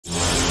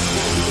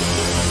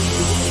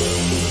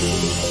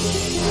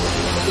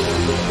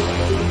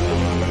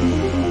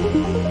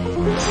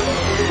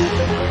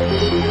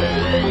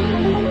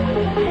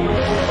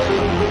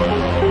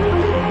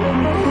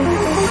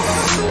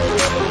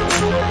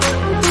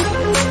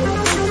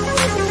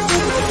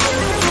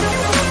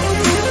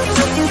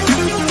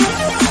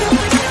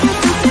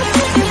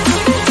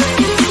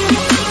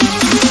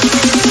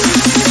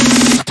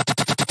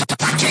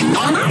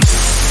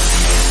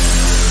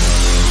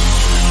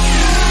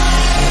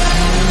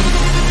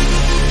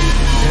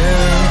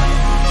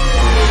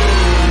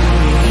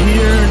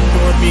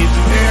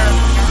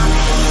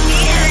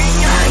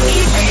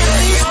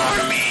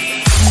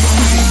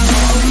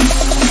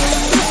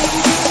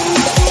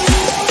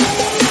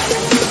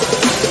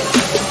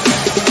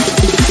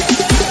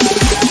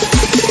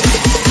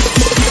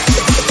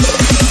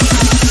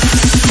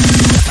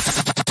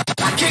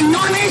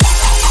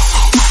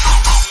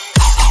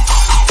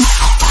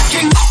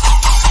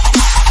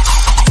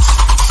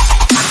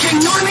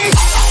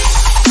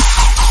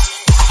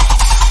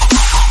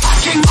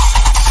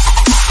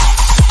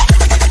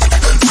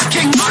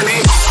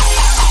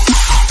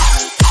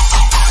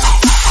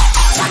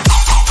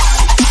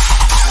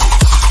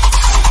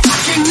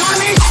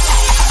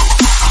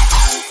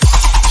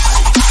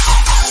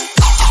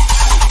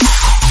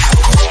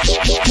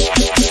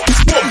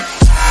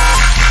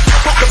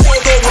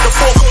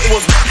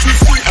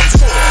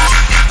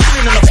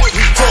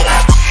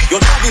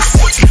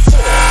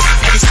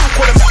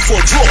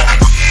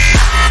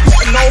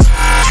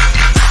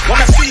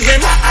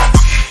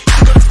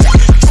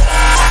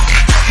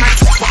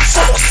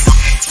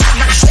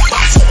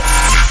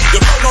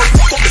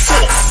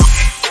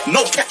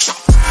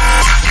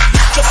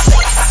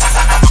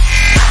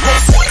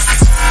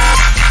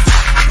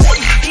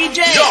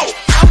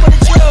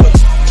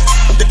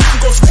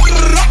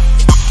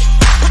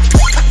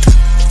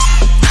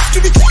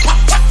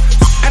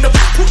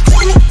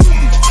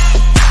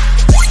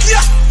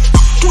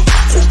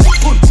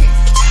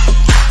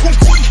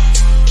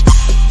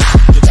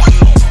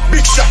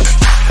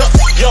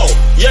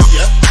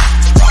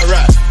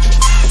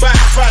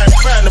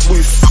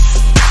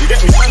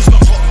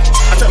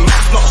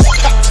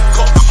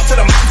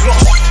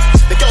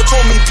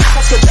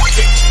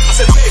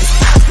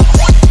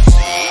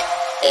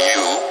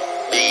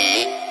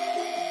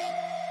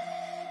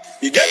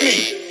get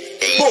me?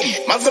 Boom,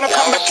 man's gonna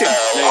come back in.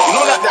 You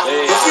know like that?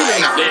 You're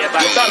feeling that?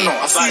 You don't know.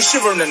 I see you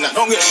shivering in that.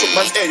 Don't get shook,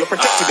 man's air. You're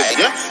protected in it,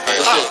 yeah?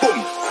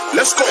 Boom,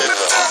 let's go. 2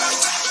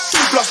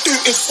 + 2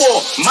 is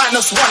 4.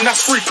 -1,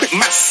 that's 3 quick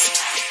maths.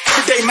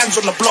 Everyday man's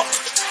on the block.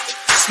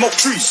 Smoke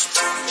trees.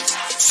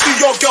 See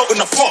your girl in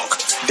the park.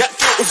 That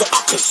girl was a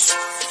uckers.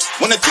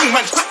 When the thing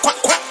went quack, quack,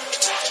 quack,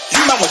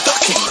 you man were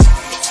ducking.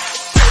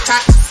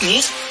 Tight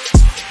me,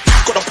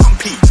 got a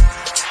pumpy.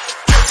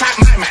 Tight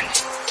my man,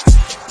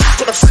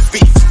 got a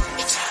frisbee.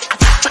 I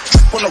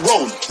trap on the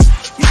road,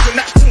 moving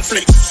that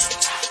cornflakes.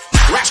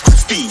 Rice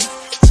crispy,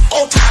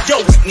 all tight yo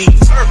Whitney.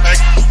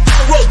 Perfect.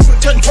 I road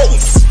with 10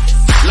 toes,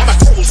 lava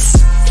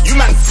toes. You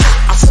man,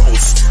 I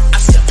froze. I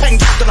see a pen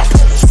gap and I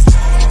pose.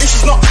 This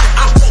is not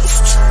I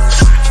post.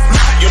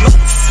 Look at your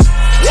nose.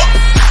 What?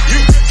 You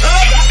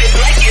got it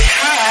like it's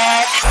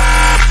hot.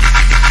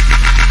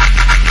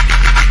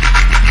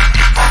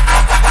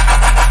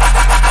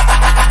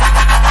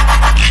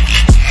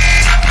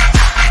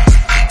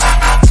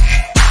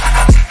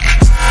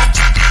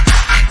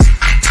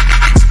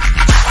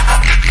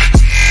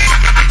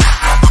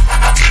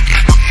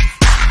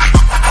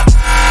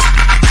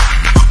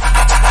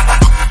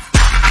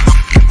 From the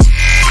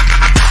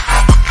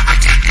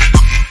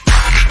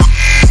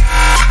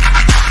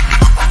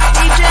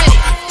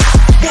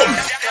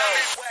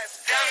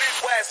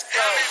West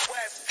Coast,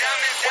 West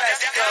Coast,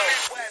 West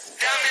Coast,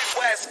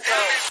 West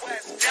Coast, from the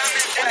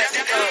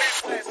West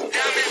Coast,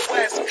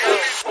 West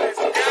Coast,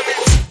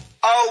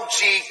 OG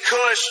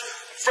Kush,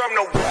 from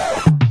the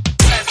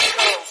West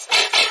Coast,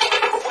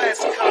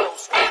 West Coast, West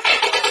Coast,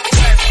 West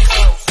Coast,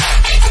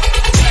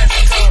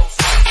 West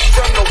Coast,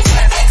 from the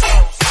West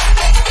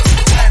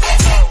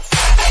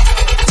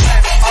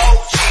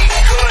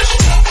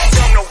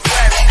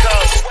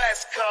Coast,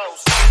 West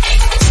Coast, West Coast, West Coast.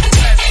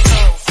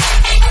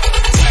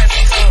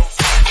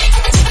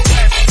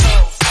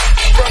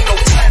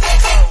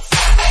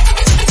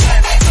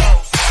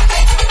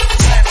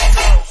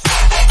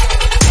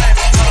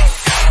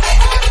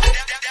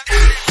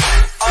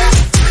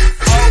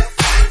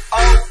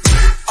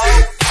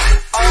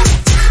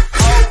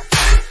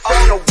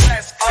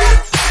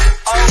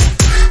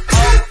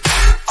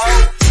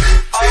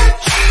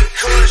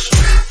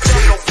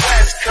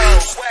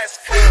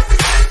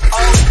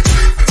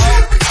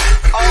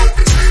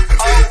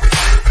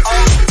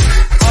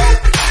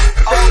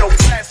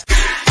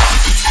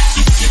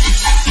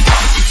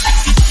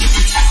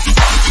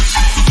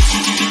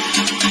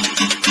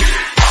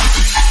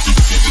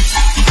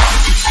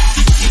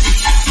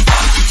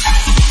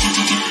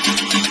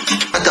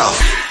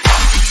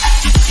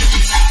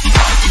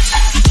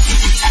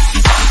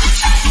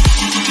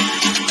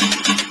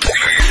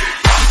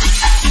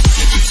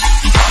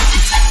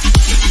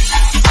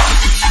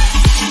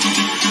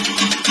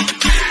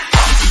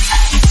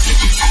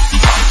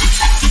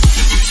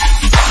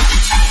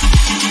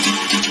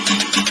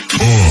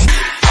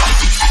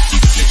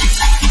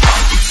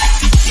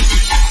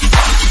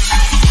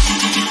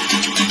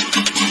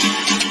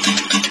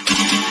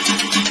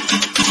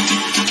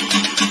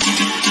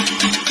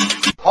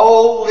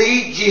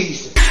 Holy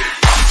Jesus.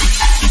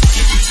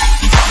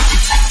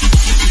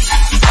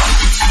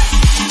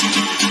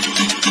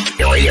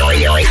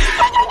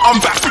 I'm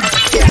back.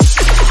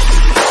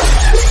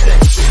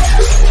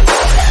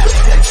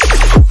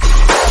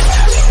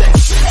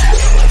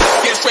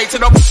 Get straight to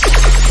the...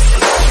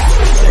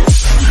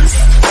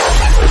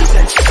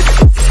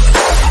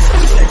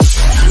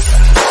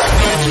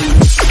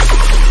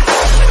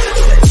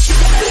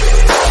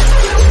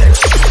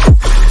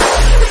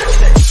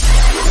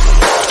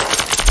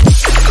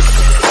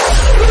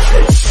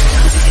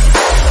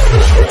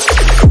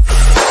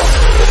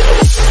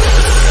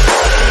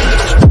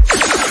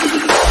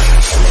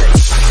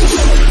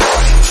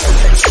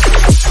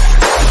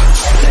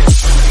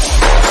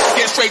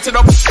 Straight to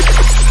the...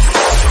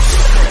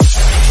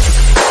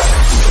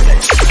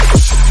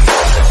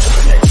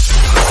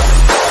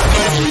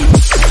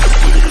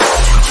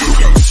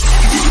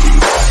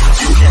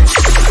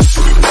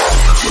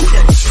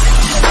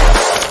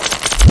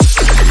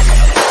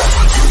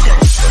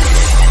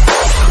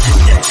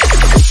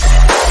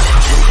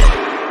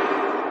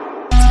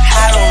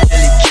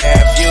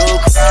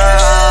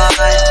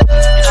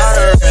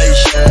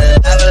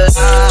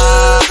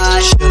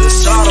 Should've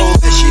saw the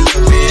way she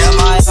looked me in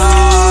my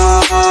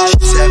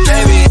eyes.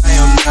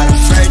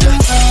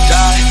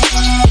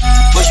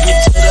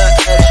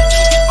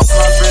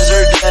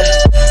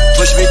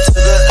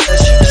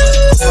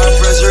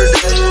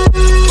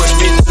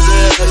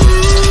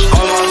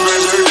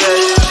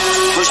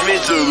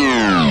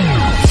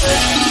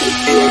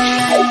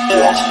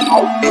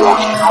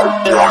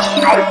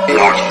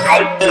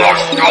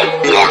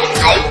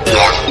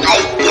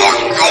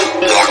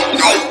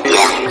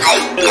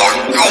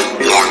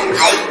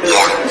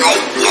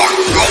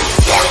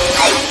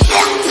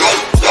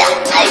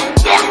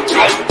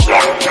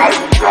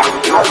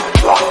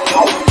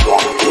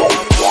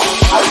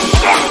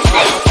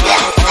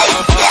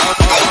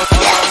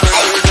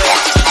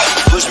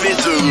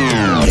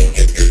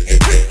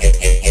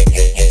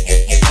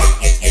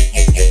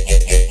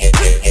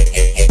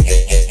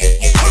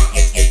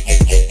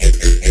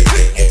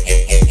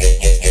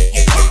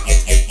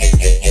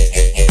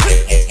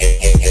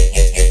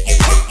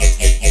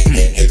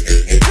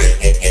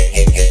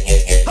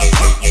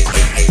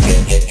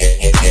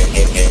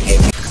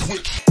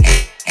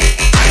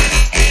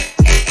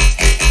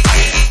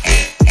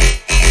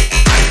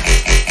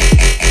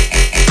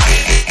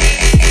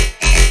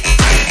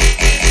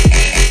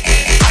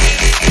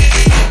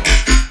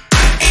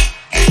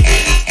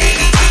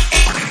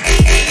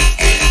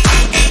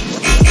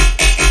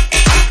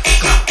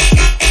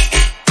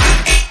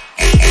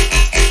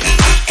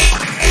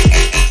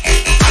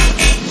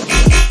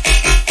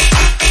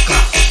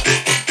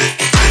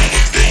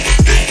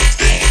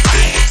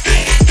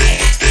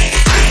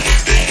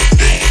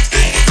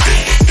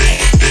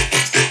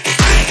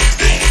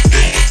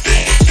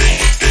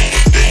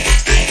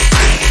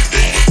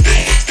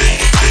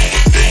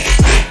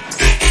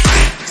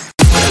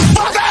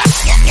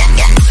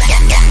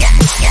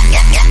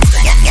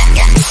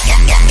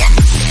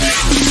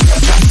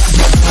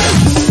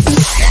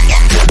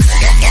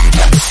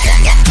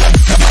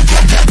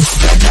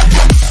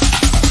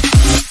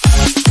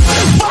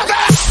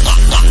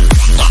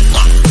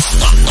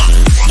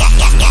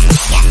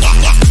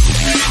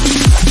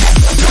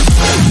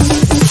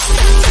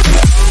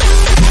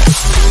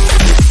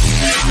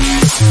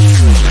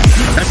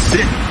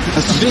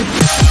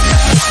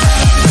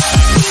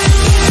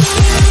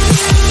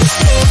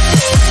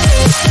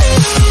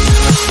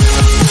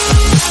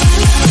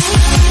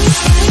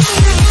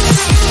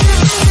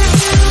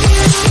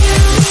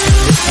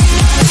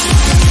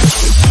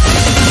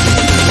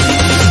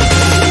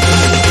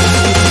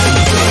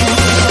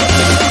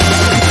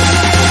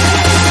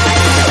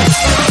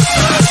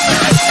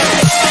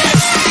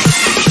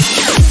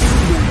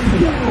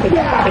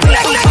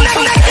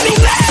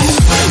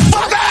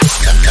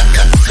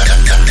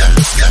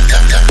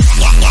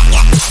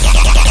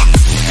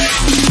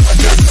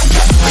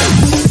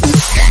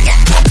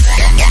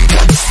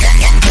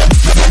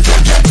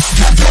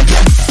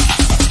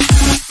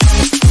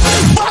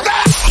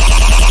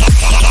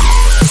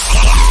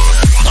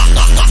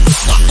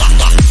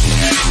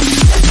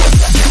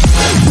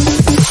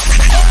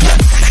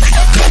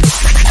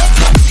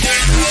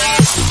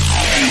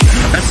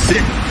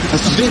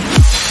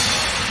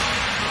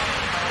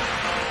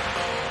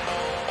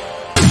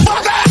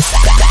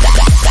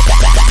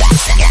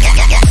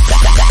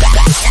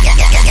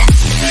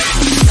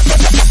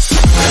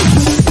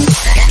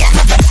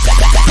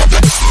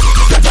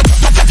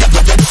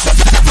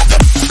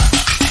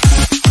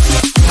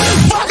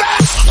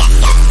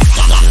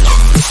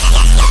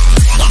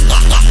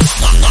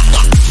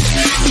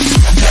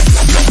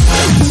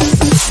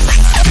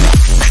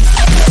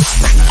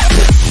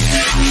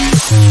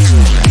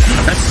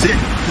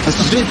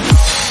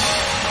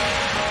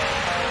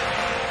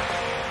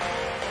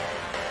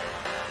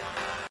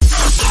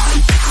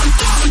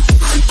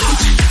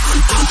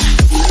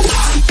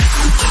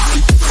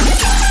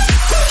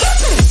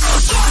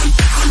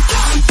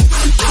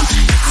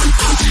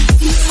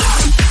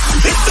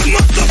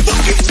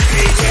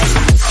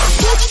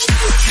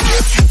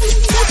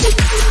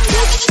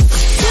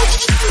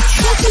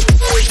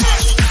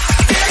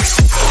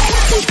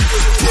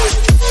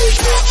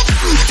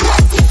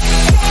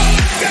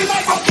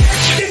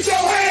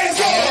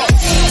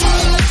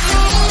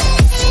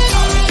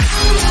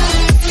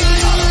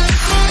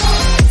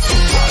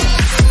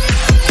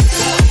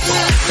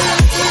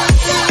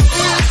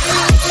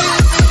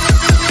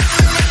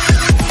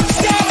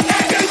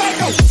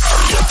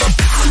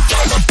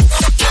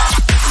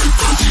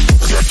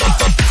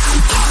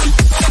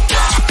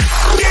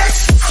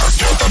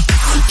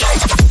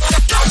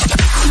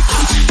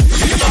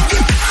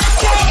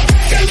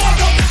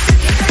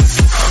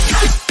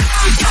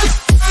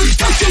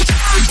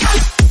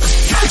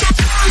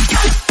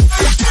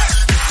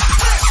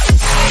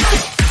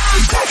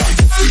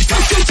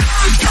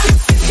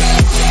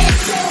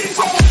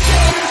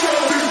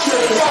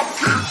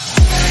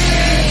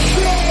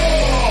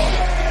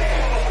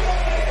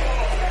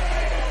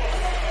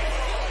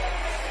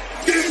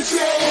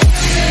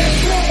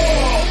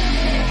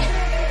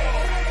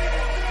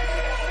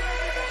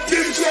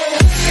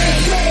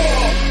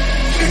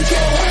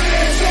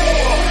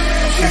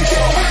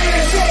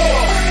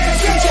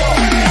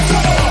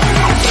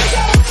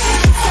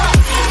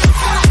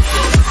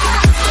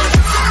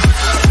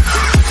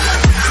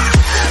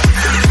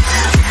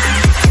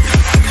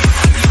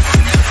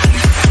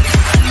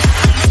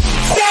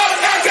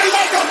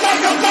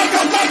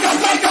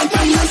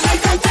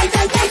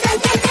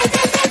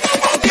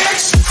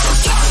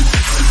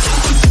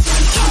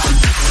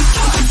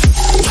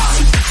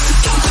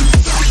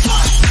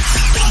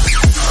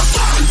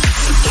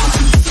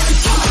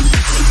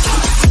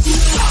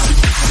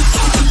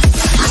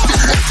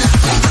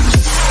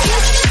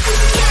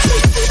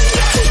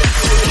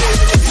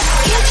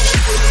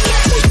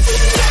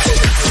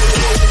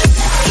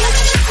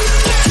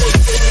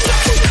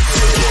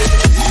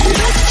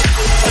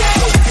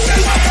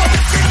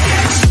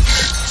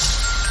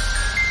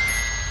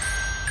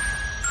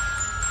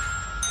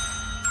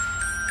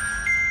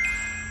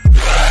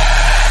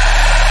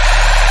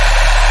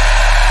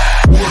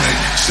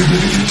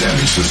 Significant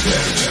damage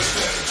sustained.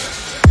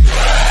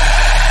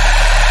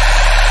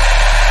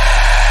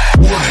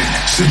 Warning,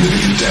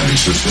 significant damage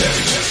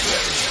sustained.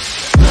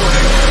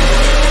 Warning.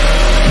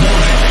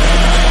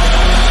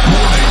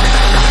 Warning.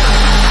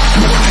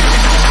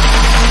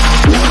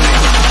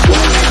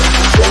 Warning.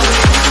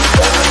 Warning.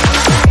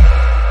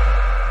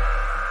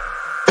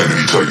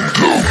 Enemy Titan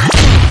go.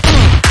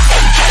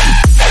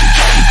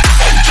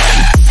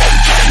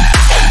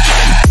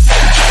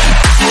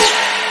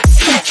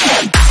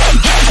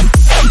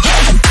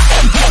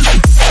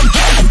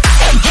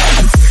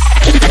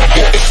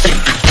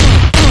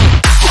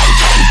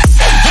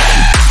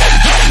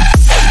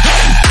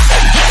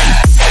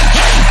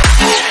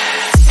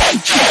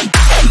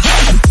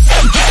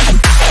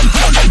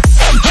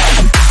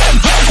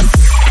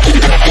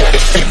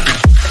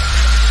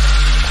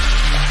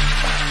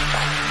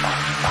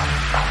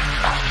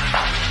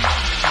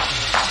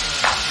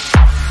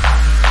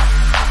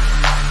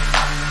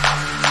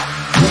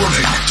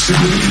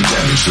 Significant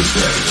damage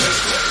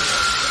sustained.